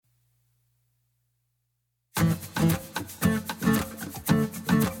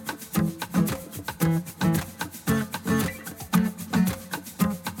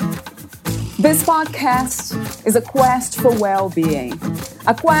This podcast is a quest for well-being,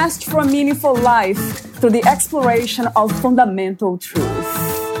 a quest for a meaningful life through the exploration of fundamental truth.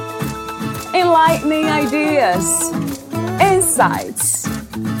 Enlightening ideas, insights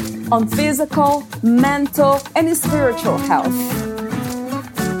on physical, mental, and spiritual health.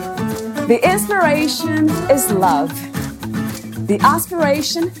 The inspiration is love. The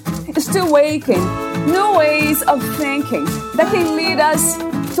aspiration is to awaken new ways of thinking that can lead us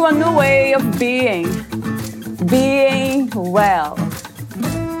to a new way of being well.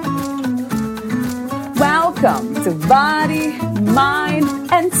 Welcome to Body, Mind,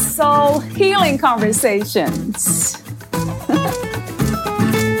 and Soul Healing Conversations.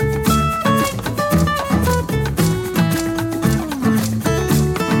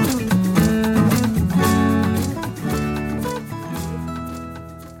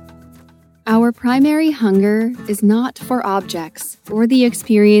 Our primary hunger is not for objects or the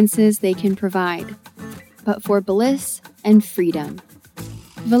experiences they can provide, but for bliss and freedom.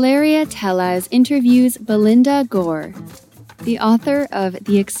 Valeria Teles interviews Belinda Gore, the author of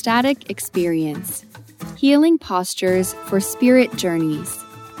The Ecstatic Experience: Healing Postures for Spirit Journeys.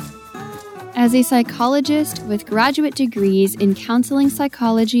 As a psychologist with graduate degrees in counseling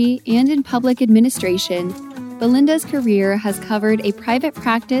psychology and in public administration, Belinda's career has covered a private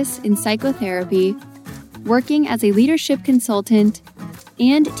practice in psychotherapy, working as a leadership consultant,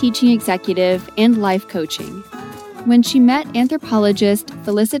 and teaching executive and life coaching. When she met anthropologist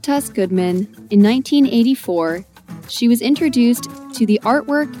Felicitas Goodman in 1984, she was introduced to the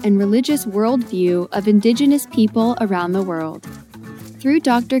artwork and religious worldview of Indigenous people around the world. Through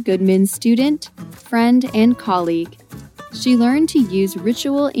Dr. Goodman's student, friend, and colleague, she learned to use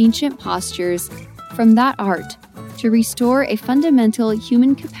ritual ancient postures from that art to restore a fundamental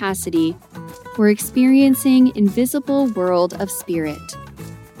human capacity for experiencing invisible world of spirit.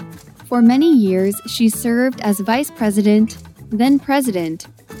 For many years, she served as vice president, then president,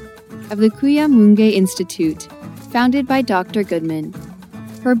 of the Kuyamunge Institute, founded by Dr. Goodman.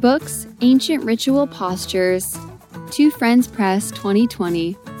 Her books, Ancient Ritual Postures, Two Friends Press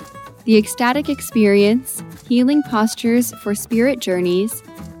 2020, The Ecstatic Experience, Healing Postures for Spirit Journeys,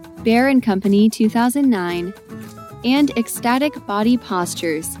 Bear & Company 2009, and Ecstatic Body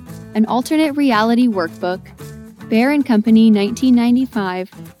Postures, an alternate reality workbook, Bear & Company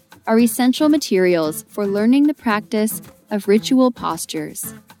 1995, are essential materials for learning the practice of ritual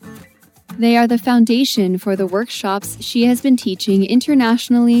postures. They are the foundation for the workshops she has been teaching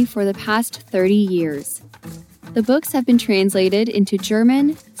internationally for the past 30 years. The books have been translated into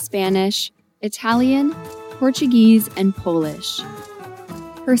German, Spanish, Italian, Portuguese, and Polish.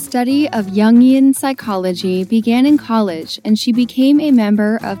 Her study of Jungian psychology began in college, and she became a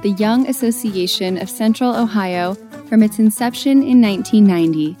member of the Young Association of Central Ohio from its inception in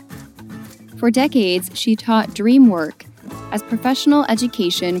 1990. For decades, she taught dream work as professional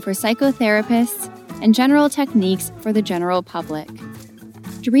education for psychotherapists and general techniques for the general public.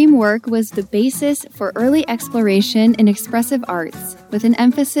 Dream work was the basis for early exploration in expressive arts, with an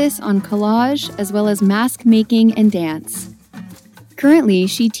emphasis on collage as well as mask making and dance. Currently,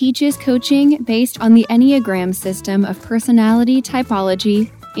 she teaches coaching based on the Enneagram system of personality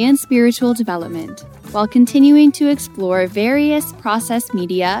typology and spiritual development, while continuing to explore various process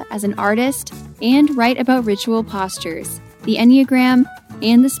media as an artist and write about ritual postures, the Enneagram,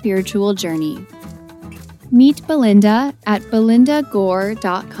 and the spiritual journey. Meet Belinda at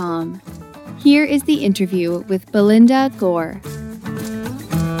belindagore.com. Here is the interview with Belinda Gore.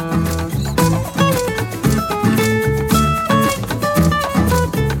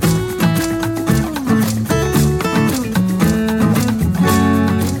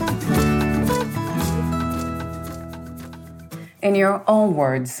 In your own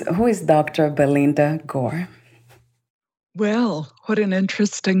words, who is Dr. Belinda Gore? Well, what an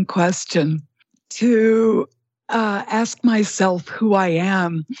interesting question. To ask myself who I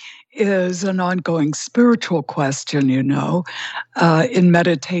am is an ongoing spiritual question, in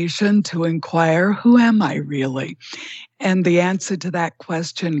meditation to inquire, who am I really? And the answer to that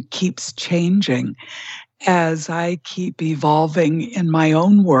question keeps changing as I keep evolving in my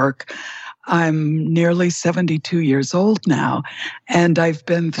own work. I'm nearly 72 years old now, and I've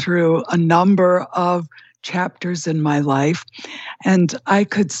been through a number of chapters in my life, and I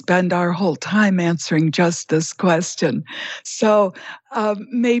could spend our whole time answering just this question. So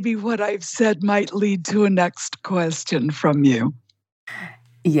maybe what I've said might lead to a next question from you.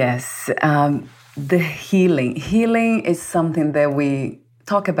 Yes, the healing. Healing is something that we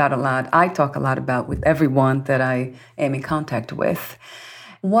talk about a lot. I talk a lot about with everyone that I am in contact with.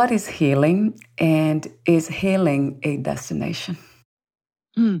 What is healing, and is healing a destination?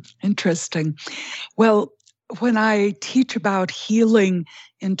 Interesting. Well, when I teach about healing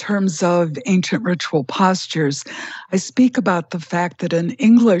in terms of ancient ritual postures, I speak about the fact that in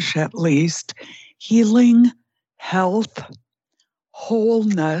English, at least, healing, health,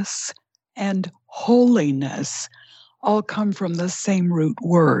 wholeness, and holiness all come from the same root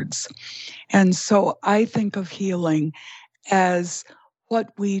words. And so I think of healing as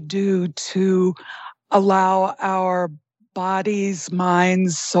what we do to allow our bodies,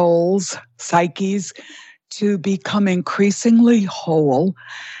 minds, souls, psyches to become increasingly whole.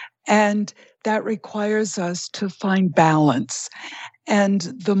 And that requires us to find balance. And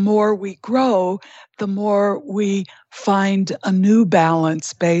the more we grow, the more we find a new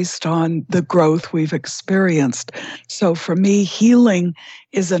balance based on the growth we've experienced. So for me, healing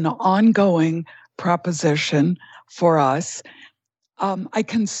is an ongoing proposition for us. I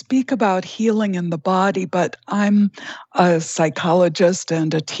can speak about healing in the body, but I'm a psychologist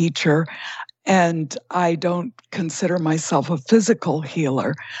and a teacher, and I don't consider myself a physical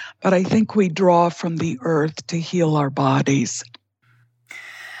healer, but I think we draw from the earth to heal our bodies.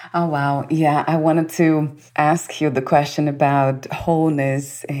 Oh, wow. Yeah, I wanted to ask you the question about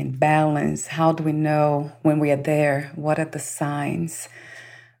wholeness and balance. How do we know when we are there? What are the signs?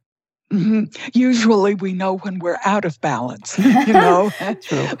 Usually we know when we're out of balance,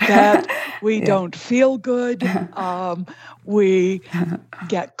 that we don't feel good, we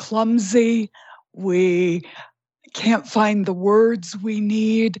get clumsy, we can't find the words we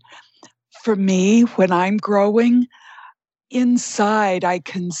need. For me, when I'm growing, inside I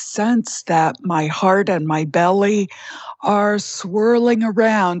can sense that my heart and my belly are swirling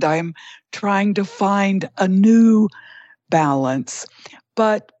around. I'm trying to find a new balance.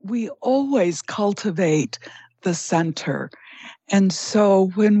 But we always cultivate the center. And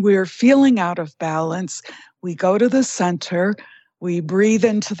so when we're feeling out of balance, we go to the center, we breathe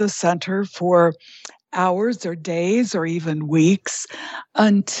into the center for hours or days or even weeks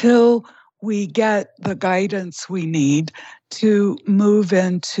until we get the guidance we need to move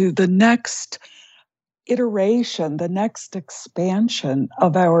into the next iteration, the next expansion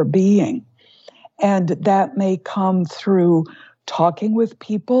of our being. And that may come through talking with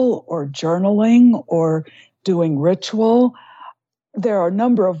people or journaling or doing ritual. There are a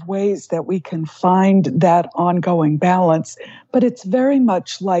number of ways that we can find that ongoing balance, but it's very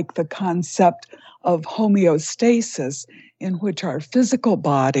much like the concept of homeostasis, in which our physical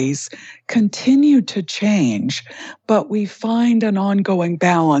bodies continue to change, but we find an ongoing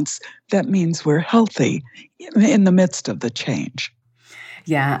balance that means we're healthy in the midst of the change.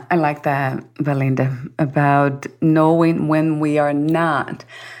 Yeah, I like that, Belinda, about knowing when we are not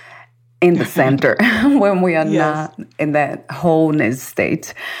in the center, when we are not in that wholeness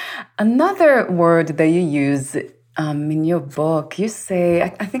state. Another word that you use in your book, you say,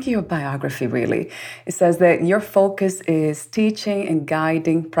 I think in your biography really, it says that your focus is teaching and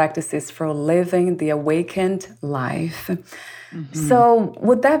guiding practices for living the awakened life. So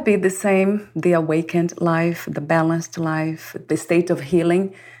would that be the same, the awakened life, the balanced life, the state of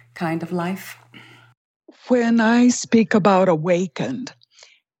healing kind of life? When I speak about awakened,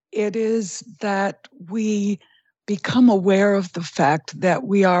 it is that we become aware of the fact that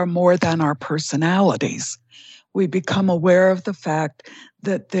we are more than our personalities. We become aware of the fact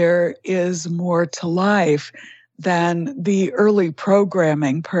that there is more to life than the early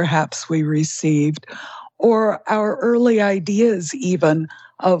programming perhaps we received, or our early ideas even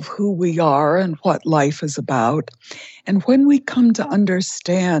of who we are and what life is about. And when we come to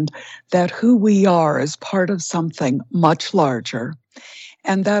understand that who we are is part of something much larger,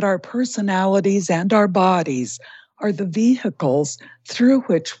 and that our personalities and our bodies are the vehicles through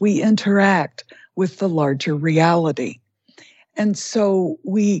which we interact with the larger reality. And so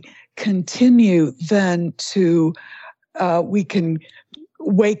we continue then to, we can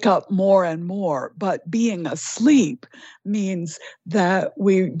wake up more and more, but being asleep means that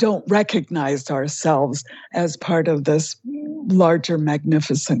we don't recognize ourselves as part of this larger,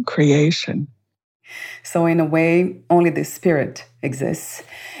 magnificent creation. So in a way, only the spirit exists.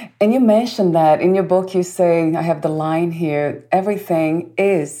 And you mentioned that in your book, you say, I have the line here, everything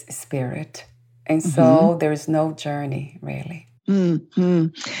is spirit. And so there is no journey, really.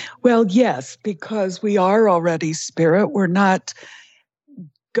 Well, yes, because we are already spirit. We're not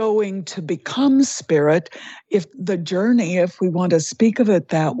going to become spirit. If the journey, if we want to speak of it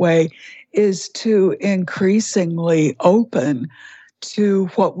that way, is to increasingly open to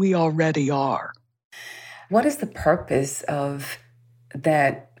what we already are. What is the purpose of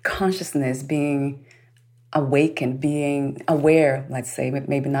that consciousness being awakened, being aware, let's say,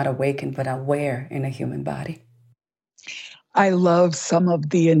 maybe not awakened, but aware in a human body? I love some of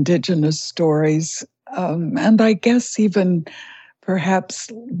the indigenous stories, and I guess even perhaps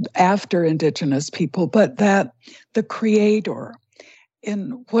after indigenous people, but that the creator,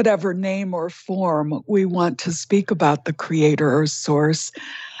 in whatever name or form we want to speak about the creator or source,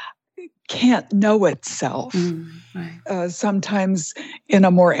 can't know itself. Right. Sometimes in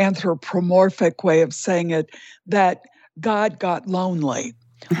a more anthropomorphic way of saying it, that God got lonely,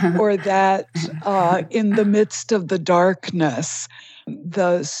 or that in the midst of the darkness,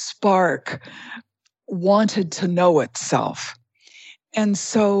 the spark wanted to know itself. And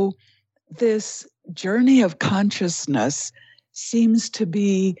so this journey of consciousness seems to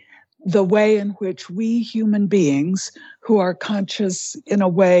be the way in which we human beings, who are conscious in a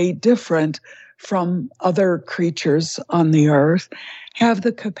way different from other creatures on the earth, have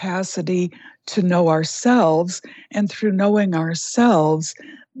the capacity to know ourselves, and through knowing ourselves,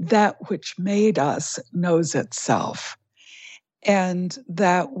 that which made us knows itself. And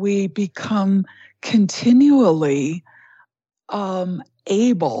that we become continually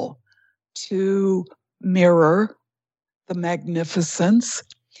able to mirror the magnificence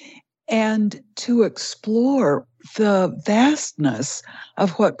and to explore the vastness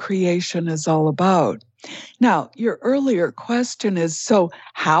of what creation is all about. Now, your earlier question is, so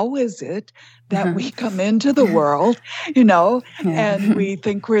how is it that we come into the world, and we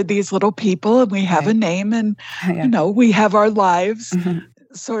think we're these little people and we have a name and, we have our lives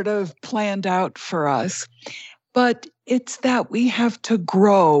sort of planned out for us. But it's that we have to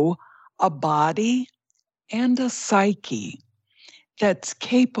grow a body and a psyche that's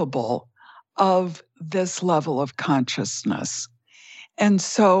capable of this level of consciousness. And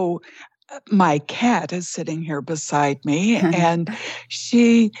so my cat is sitting here beside me, and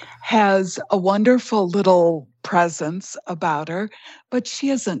she has a wonderful little presence about her, but she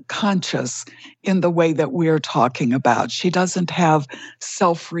isn't conscious in the way that we're talking about. She doesn't have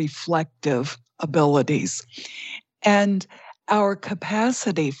self-reflective abilities. And our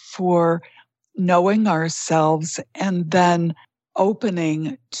capacity for knowing ourselves and then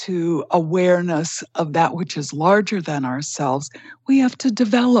opening to awareness of that which is larger than ourselves, we have to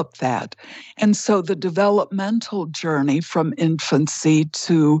develop that. And so the developmental journey from infancy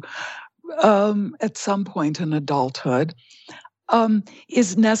to at some point in adulthood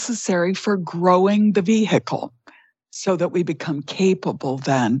is necessary for growing the vehicle so that we become capable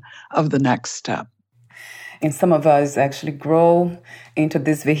then of the next step. And some of us actually grow into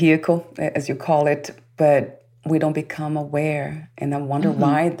this vehicle, as you call it, but we don't become aware. And I wonder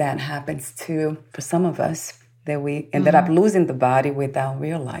why that happens too for some of us, that we ended up losing the body without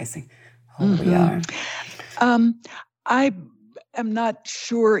realizing who we are. I am not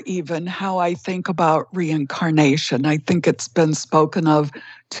sure even how I think about reincarnation. I think it's been spoken of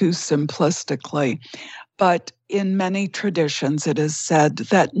too simplistically. But in many traditions, it is said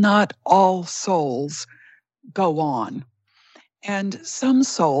that not all souls go on. And some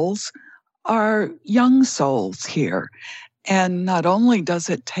souls are young souls here. And not only does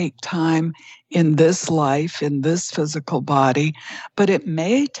it take time in this life, in this physical body, but it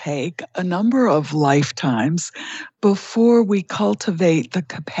may take a number of lifetimes before we cultivate the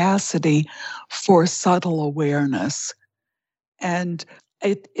capacity for subtle awareness. And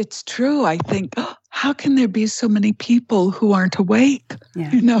it's true, I think, how can there be so many people who aren't awake?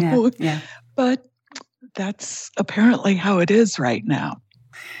 Yeah. But that's apparently how it is right now.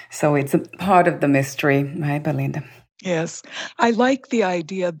 So it's a part of the mystery, right, Belinda? Yes. I like the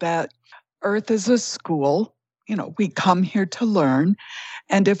idea that Earth is a school. We come here to learn.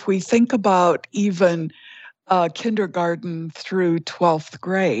 And if we think about even kindergarten through 12th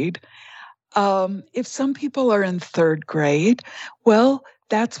grade, if some people are in 3rd grade, well,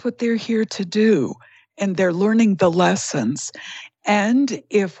 that's what they're here to do. And they're learning the lessons. And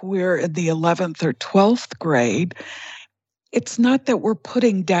if we're in the 11th or 12th grade, it's not that we're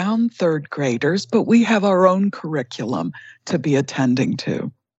putting down 3rd graders, but we have our own curriculum to be attending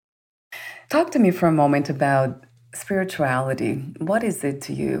to. Talk to me for a moment about spirituality. What is it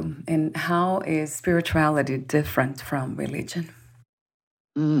to you? And how is spirituality different from religion?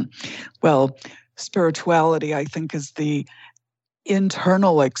 Well, spirituality, I think, is the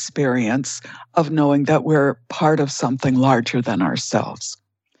internal experience of knowing that we're part of something larger than ourselves,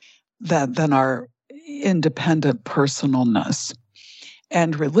 than our independent personalness.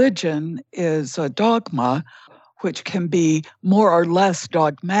 And religion is a dogma which can be more or less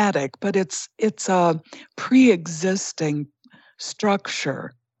dogmatic, but it's a pre-existing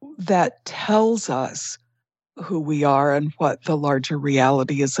structure that tells us who we are and what the larger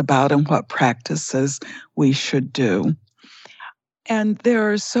reality is about and what practices we should do. And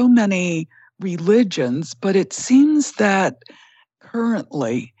there are so many religions, but it seems that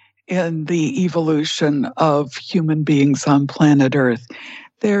currently in the evolution of human beings on planet Earth,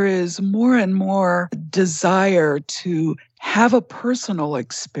 there is more and more desire to have a personal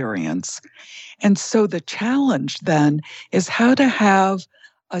experience. And so the challenge then is how to have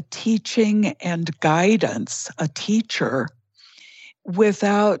a teaching and guidance, a teacher,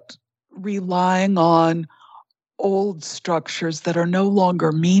 without relying on old structures that are no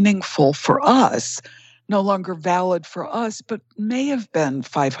longer meaningful for us, no longer valid for us, but may have been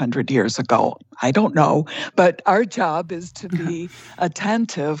 500 years ago. I don't know. But our job is to be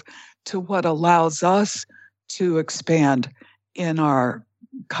attentive to what allows us to expand in our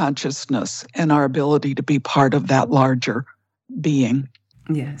consciousness and our ability to be part of that larger being.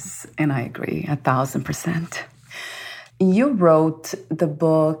 Yes, and I agree 1,000%. You wrote the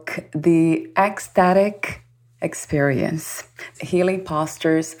book, The Ecstatic Experience, Healing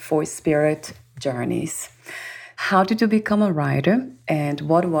Postures for Spirit Journeys. How did you become a writer, and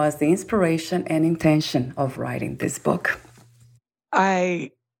what was the inspiration and intention of writing this book?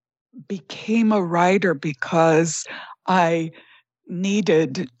 I became a writer because I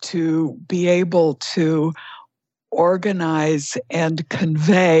needed to be able to organize and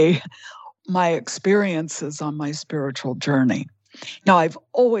convey my experiences on my spiritual journey. Now, I've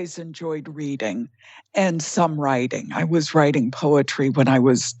always enjoyed reading and some writing. I was writing poetry when I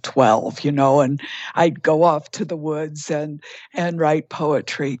was 12, and I'd go off to the woods and write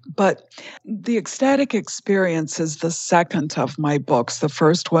poetry. But The Ecstatic Experience is the second of my books. The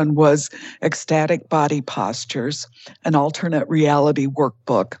first one was Ecstatic Body Postures, an alternate reality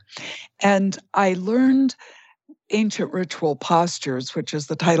workbook. And I learned Ancient Ritual Postures, which is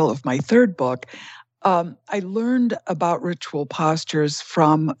the title of my third book. I learned about ritual postures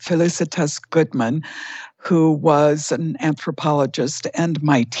from Felicitas Goodman, who was an anthropologist and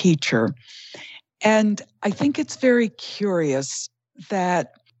my teacher. And I think it's very curious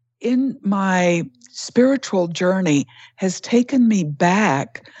that in my spiritual journey has taken me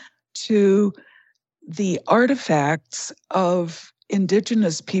back to the artifacts of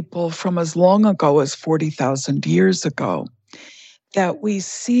indigenous people from as long ago as 40,000 years ago, that we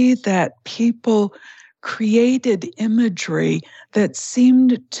see that people created imagery that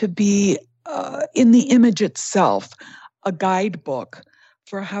seemed to be, in the image itself, a guidebook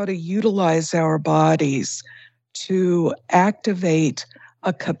for how to utilize our bodies to activate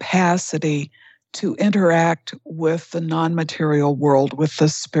a capacity to interact with the non-material world, with the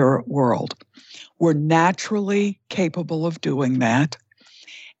spirit world. We're naturally capable of doing that.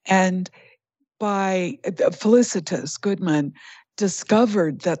 And by Felicitas Goodman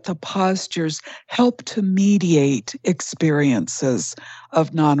discovered that the postures help to mediate experiences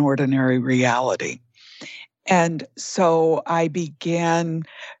of non-ordinary reality. And so I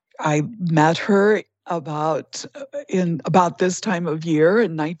met her about this time of year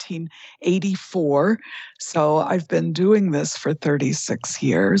in 1984. So I've been doing this for 36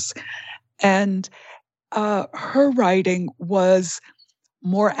 years. And her writing was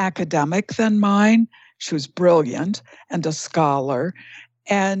more academic than mine. She was brilliant and a scholar.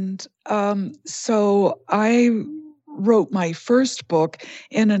 And so I wrote my first book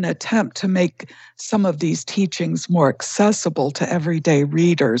in an attempt to make some of these teachings more accessible to everyday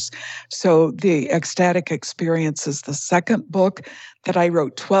readers. So The Ecstatic Experience is the second book that I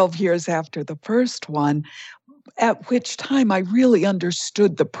wrote 12 years after the first one, at which time I really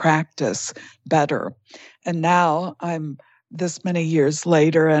understood the practice better. And now I'm this many years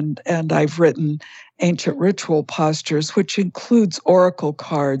later, and I've written Ancient Ritual Postures, which includes oracle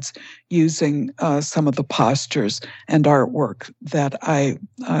cards using some of the postures and artwork that I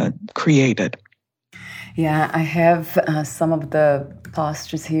created. Yeah, I have some of the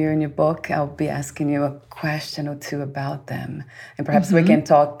postures here in your book. I'll be asking you a question or two about them. And perhaps we can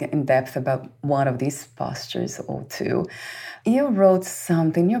talk in depth about one of these postures or two. You wrote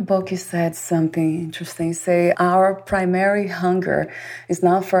something, in your book you said something interesting. You say, our primary hunger is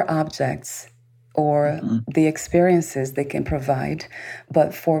not for objects or the experiences they can provide,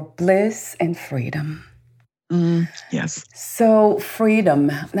 but for bliss and freedom. Yes. So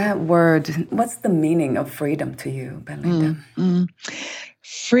freedom, that word, what's the meaning of freedom to you, Belinda?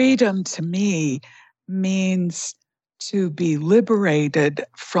 Freedom to me means to be liberated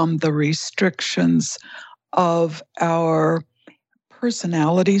from the restrictions of our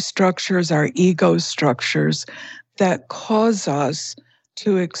personality structures, our ego structures that cause us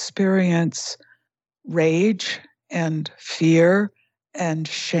to experience rage and fear and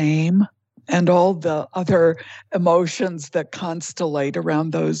shame and all the other emotions that constellate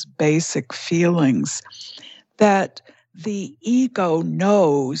around those basic feelings, that the ego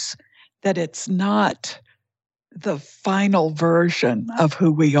knows that it's not the final version of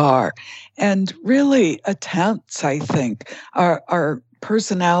who we are. And really attempts, I think, our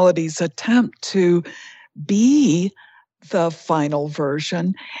personalities attempt to be the final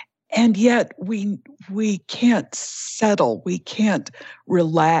version. And yet we can't settle, we can't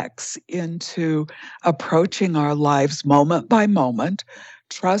relax into approaching our lives moment by moment,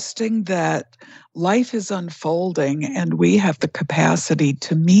 trusting that life is unfolding and we have the capacity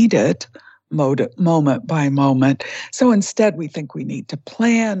to meet it moment by moment. So instead, we think we need to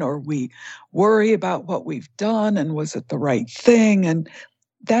plan, or we worry about what we've done and was it the right thing? And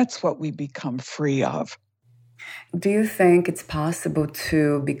that's what we become free of. Do you think it's possible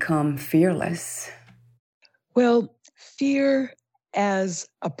to become fearless? Well, fear as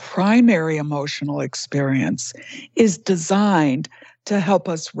a primary emotional experience is designed to help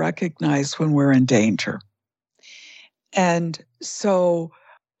us recognize when we're in danger. And so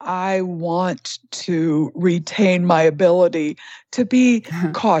I want to retain my ability to be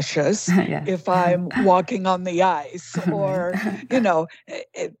cautious if I'm walking on the ice, or,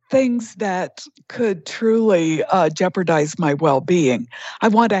 things that could truly jeopardize my well-being. I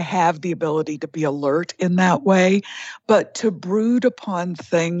want to have the ability to be alert in that way, but to brood upon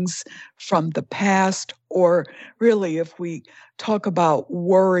things from the past, or really if we talk about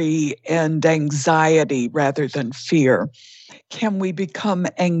worry and anxiety rather than fear, can we become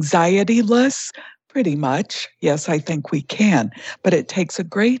anxiety-less? Pretty much. Yes, I think we can. But it takes a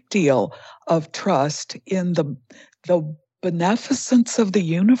great deal of trust in the beneficence of the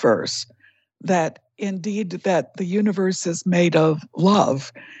universe, that indeed that the universe is made of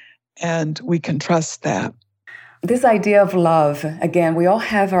love, and we can trust that. This idea of love, again, we all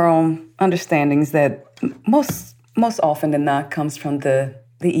have our own understandings that most often than not comes from the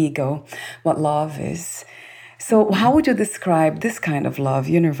ego, what love is. So how would you describe this kind of love,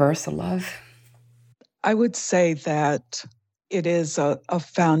 universal love? I would say that it is a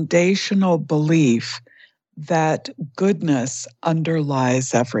foundational belief that goodness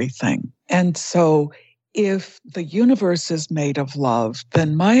underlies everything. And so if the universe is made of love,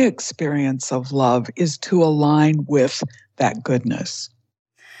 then my experience of love is to align with that goodness.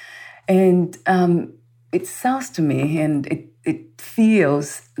 And it sounds to me, and it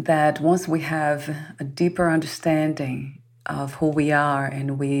feels that once we have a deeper understanding of who we are,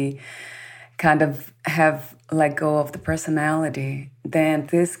 and we kind of have let go of the personality, then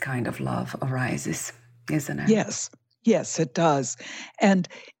this kind of love arises, isn't it? Yes, it does. And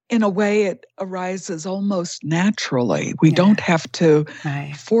in a way, it arises almost naturally. We don't have to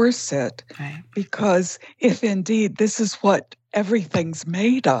force it, because if indeed this is what everything's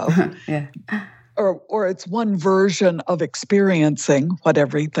made of, or it's one version of experiencing what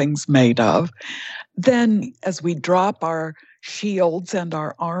everything's made of, then as we drop our shields and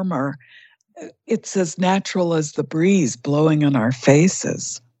our armor, it's as natural as the breeze blowing in our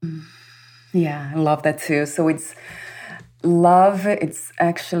faces. Yeah, I love that too. So it's love, it's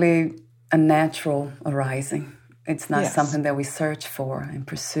actually a natural arising. It's not something that we search for and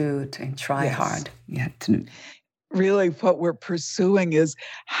pursue and try hard. Really, what we're pursuing is,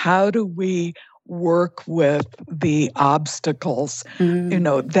 how do we work with the obstacles,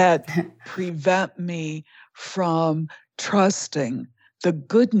 that prevent me from trusting the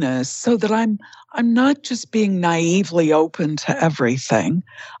goodness, so that I'm not just being naively open to everything.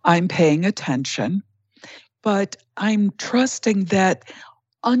 I'm paying attention, but I'm trusting that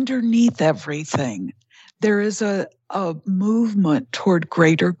underneath everything, there is a movement toward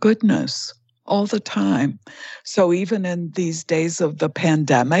greater goodness all the time. So even in these days of the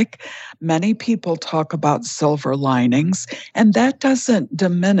pandemic, many people talk about silver linings, and that doesn't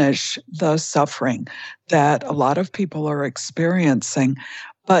diminish the suffering that a lot of people are experiencing.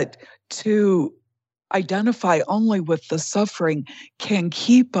 But to identify only with the suffering can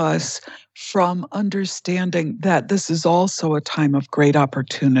keep us from understanding that this is also a time of great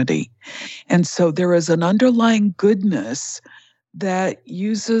opportunity. And so there is an underlying goodness that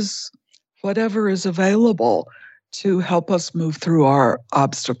uses whatever is available to help us move through our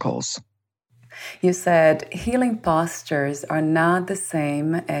obstacles. You said healing postures are not the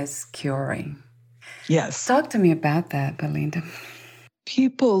same as curing. Yes. Talk to me about that, Belinda.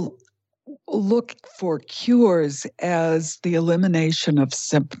 People look for cures as the elimination of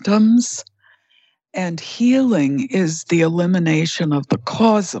symptoms, and healing is the elimination of the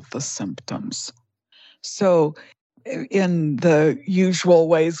cause of the symptoms. So in the usual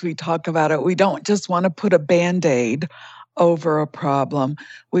ways we talk about it, we don't just want to put a Band-Aid over a problem.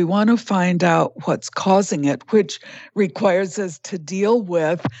 We want to find out what's causing it, which requires us to deal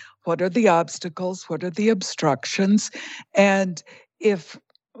with what are the obstacles, what are the obstructions, and if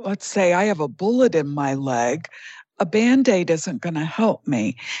let's say I have a bullet in my leg, a Band-Aid isn't going to help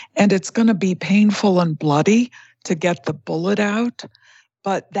me. And it's going to be painful and bloody to get the bullet out.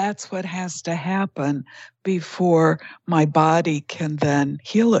 But that's what has to happen before my body can then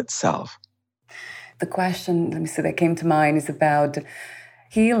heal itself. The question, let me see, that came to mind is about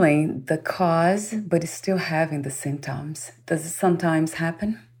healing the cause, but it's still having the symptoms. Does it sometimes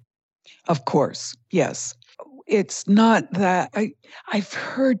happen? Of course, yes. It's not that I've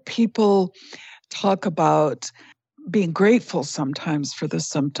heard people talk about being grateful sometimes for the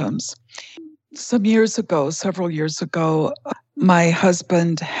symptoms. Several years ago, my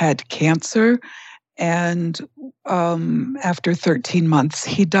husband had cancer, and after 13 months,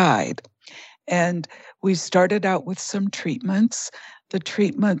 he died. And we started out with some treatments. The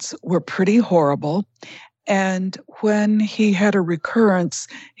treatments were pretty horrible. And when he had a recurrence,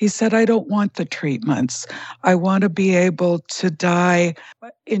 he said, I don't want the treatments. I want to be able to die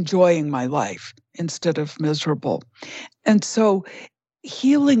enjoying my life instead of miserable. And so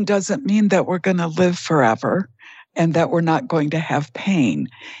healing doesn't mean that we're going to live forever and that we're not going to have pain.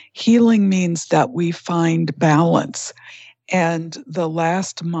 Healing means that we find balance. And the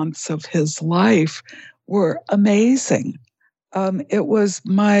last months of his life were amazing. It was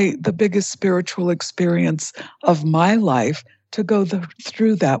the biggest spiritual experience of my life to go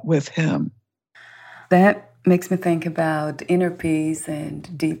through that with him. That makes me think about inner peace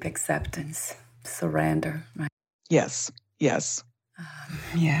and deep acceptance, surrender, right? Yes. Yeah.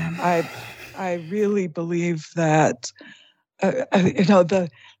 I really believe that,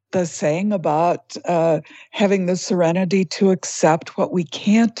 the saying about having the serenity to accept what we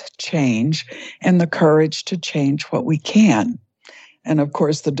can't change and the courage to change what we can. And of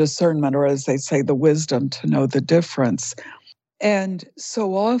course, the discernment, or as they say, the wisdom to know the difference. And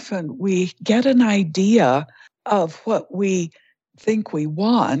so often we get an idea of what we think we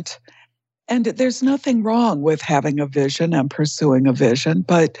want. And there's nothing wrong with having a vision and pursuing a vision,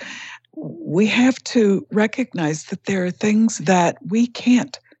 but we have to recognize that there are things that we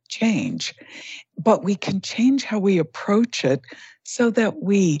can't change, but we can change how we approach it so that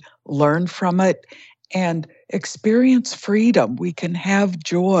we learn from it and experience freedom. We can have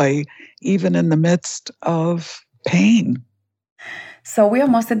joy even in the midst of pain. So we're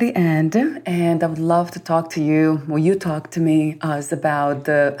almost at the end, and I would love to talk to you, or you talk to us about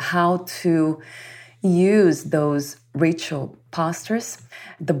how to use those ritual postures.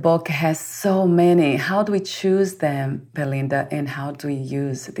 The book has so many. How do we choose them, Belinda, and how do we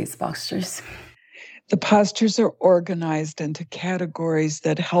use these postures? The postures are organized into categories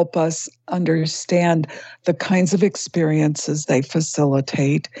that help us understand the kinds of experiences they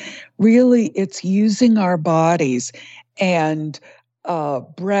facilitate. Really, it's using our bodies and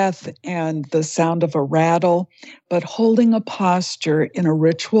breath and the sound of a rattle, but holding a posture in a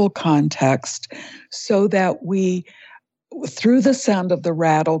ritual context so that we, through the sound of the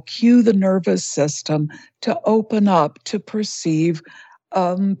rattle, cue the nervous system to open up to perceive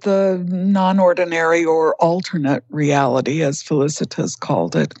the non-ordinary or alternate reality, as Felicitas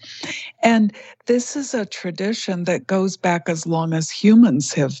called it. And this is a tradition that goes back as long as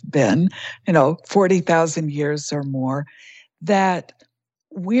humans have been, 40,000 years or more, that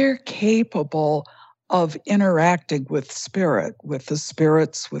we're capable of interacting with spirit, with the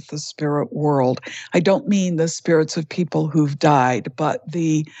spirits, with the spirit world. I don't mean the spirits of people who've died, but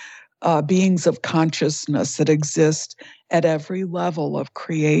the beings of consciousness that exist at every level of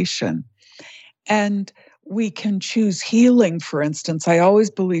creation. And we can choose healing, for instance. I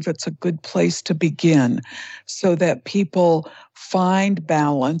always believe it's a good place to begin so that people find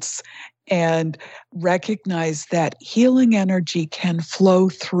balance and recognize that healing energy can flow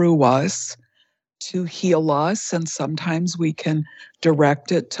through us to heal us, and sometimes we can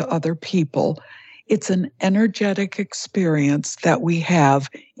direct it to other people. It's an energetic experience that we have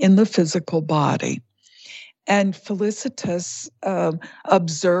in the physical body. And Felicitas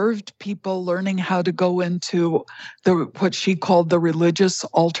observed people learning how to go into what she called the religious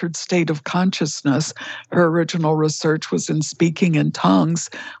altered state of consciousness. Her original research was in speaking in tongues,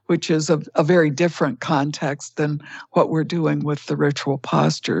 which is a very different context than what we're doing with the ritual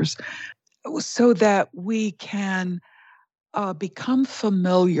postures, so that we can become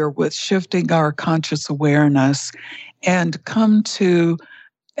familiar with shifting our conscious awareness and come to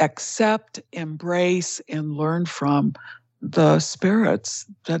accept, embrace, and learn from the spirits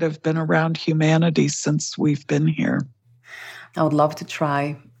that have been around humanity since we've been here. I would love to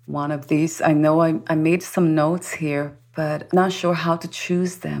try one of these. I know I made some notes here, but not sure how to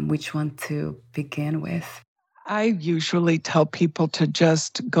choose them, which one to begin with. I usually tell people to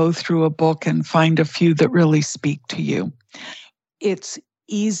just go through a book and find a few that really speak to you. It's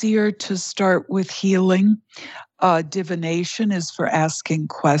easier to start with healing. Divination is for asking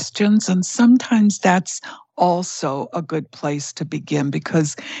questions, and sometimes that's also a good place to begin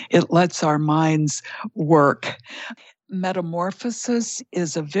because it lets our minds work. Metamorphosis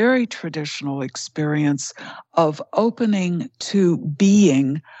is a very traditional experience of opening to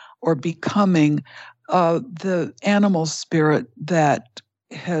being or becoming the animal spirit that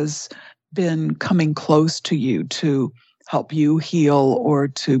has been coming close to you to help you heal or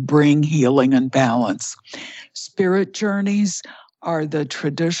to bring healing and balance. Spirit journeys are the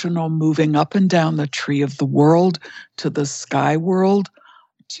traditional moving up and down the tree of the world to the sky world,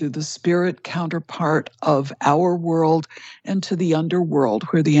 to the spirit counterpart of our world, and to the underworld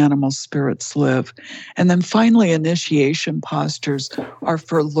where the animal spirits live. And then finally, initiation postures are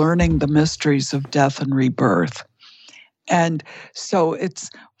for learning the mysteries of death and rebirth. And so it's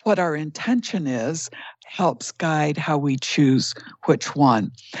what our intention is, helps guide how we choose which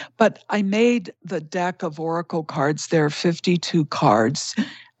one. But I made the deck of oracle cards. There are 52 cards,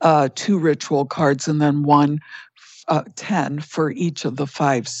 2 ritual cards, and then 10 for each of the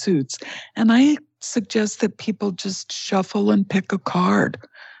 5 suits. And I suggest that people just shuffle and pick a card,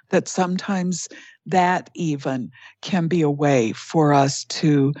 that sometimes that even can be a way for us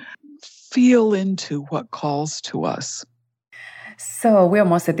to feel into what calls to us. So we're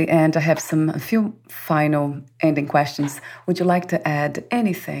almost at the end. I have a few final ending questions. Would you like to add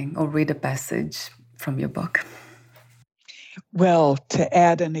anything or read a passage from your book? Well, to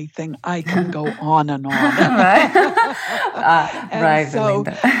add anything, I can go on and on. Right. Right, so,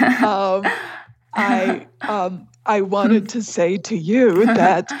 I wanted to say to you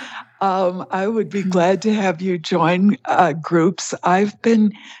that I would be glad to have you join groups. I've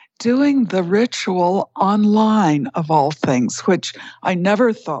been doing the ritual online, of all things, which I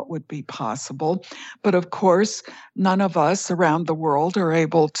never thought would be possible. But of course, none of us around the world are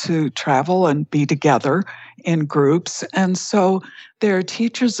able to travel and be together in groups. And so there are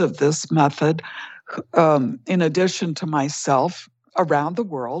teachers of this method, in addition to myself, around the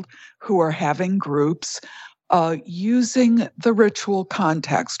world, who are having groups using the ritual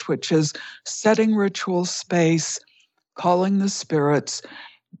context, which is setting ritual space, calling the spirits,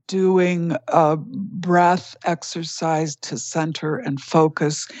 doing a breath exercise to center and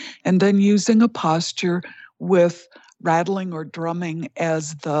focus, and then using a posture with rattling or drumming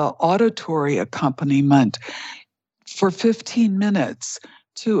as the auditory accompaniment for 15 minutes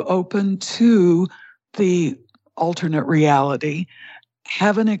to open to the alternate reality,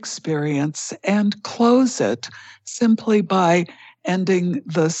 have an experience, and close it simply by ending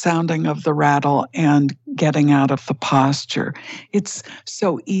the sounding of the rattle and getting out of the posture. It's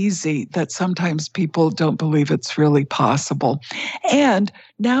so easy that sometimes people don't believe it's really possible. And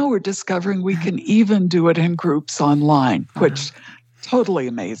now we're discovering we can even do it in groups online, which totally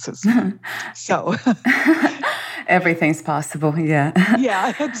amazes me. So everything's possible, yeah.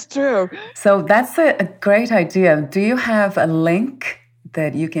 Yeah, it's true. So that's a great idea. Do you have a link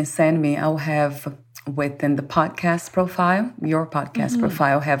that you can send me? I'll have within the podcast profile, your podcast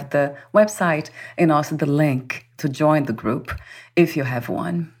profile, have the website and also the link to join the group if you have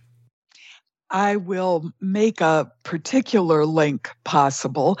one. I will make a particular link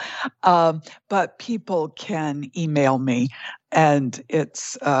possible, but people can email me, and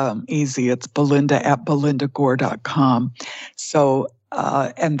it's easy. It's belinda@belindagore.com. So,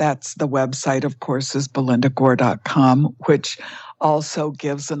 and that's the website, of course, is belindagore.com, which also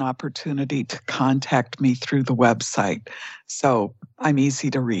gives an opportunity to contact me through the website. So I'm easy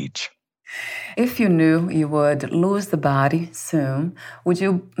to reach. If you knew you would lose the body soon, would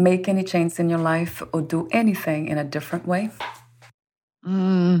you make any change in your life or do anything in a different way?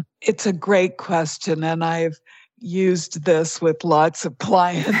 It's a great question, and I've used this with lots of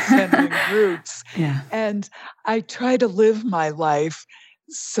clients and in groups. Yeah. And I try to live my life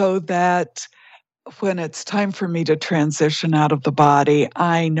so that when it's time for me to transition out of the body,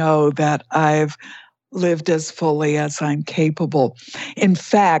 I know that I've lived as fully as I'm capable. In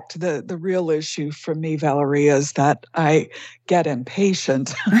fact, the real issue for me, Valeria, is that I get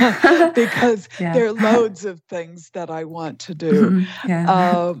impatient because there are loads of things that I want to do.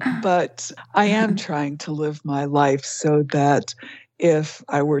 But I am trying to live my life so that if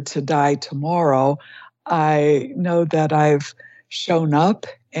I were to die tomorrow, I know that I've shown up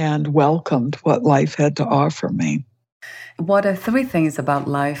and welcomed what life had to offer me. What are 3 things about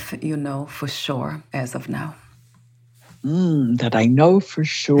life you know for sure as of now? That I know for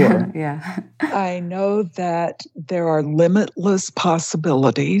sure. Yeah. I know that there are limitless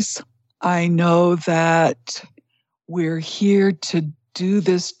possibilities. I know that we're here to do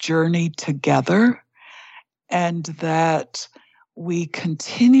this journey together, and that we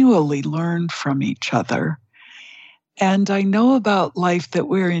continually learn from each other. And I know about life that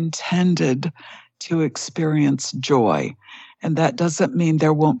we're intended to experience joy. And that doesn't mean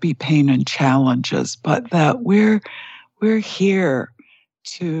there won't be pain and challenges, but that we're here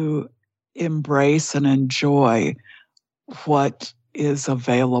to embrace and enjoy what is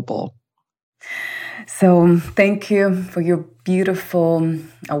available. So thank you for your beautiful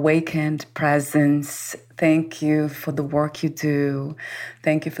awakened presence. Thank you for the work you do.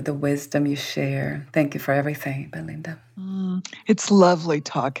 Thank you for the wisdom you share. Thank you for everything, Belinda. It's lovely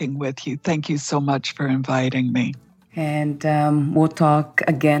talking with you. Thank you so much for inviting me. And we'll talk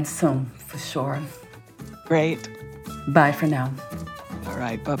again soon, for sure. Great. Bye for now. All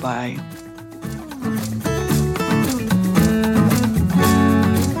right. Bye-bye.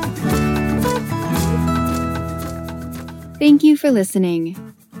 Thank you for listening.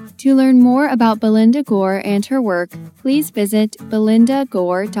 To learn more about Belinda Gore and her work, please visit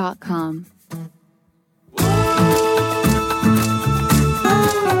belindagore.com.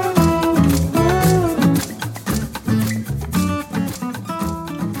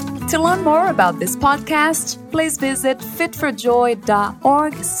 To learn more about this podcast, please visit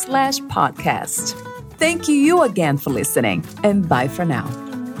fitforjoy.org/podcast. Thank you again for listening, and bye for now.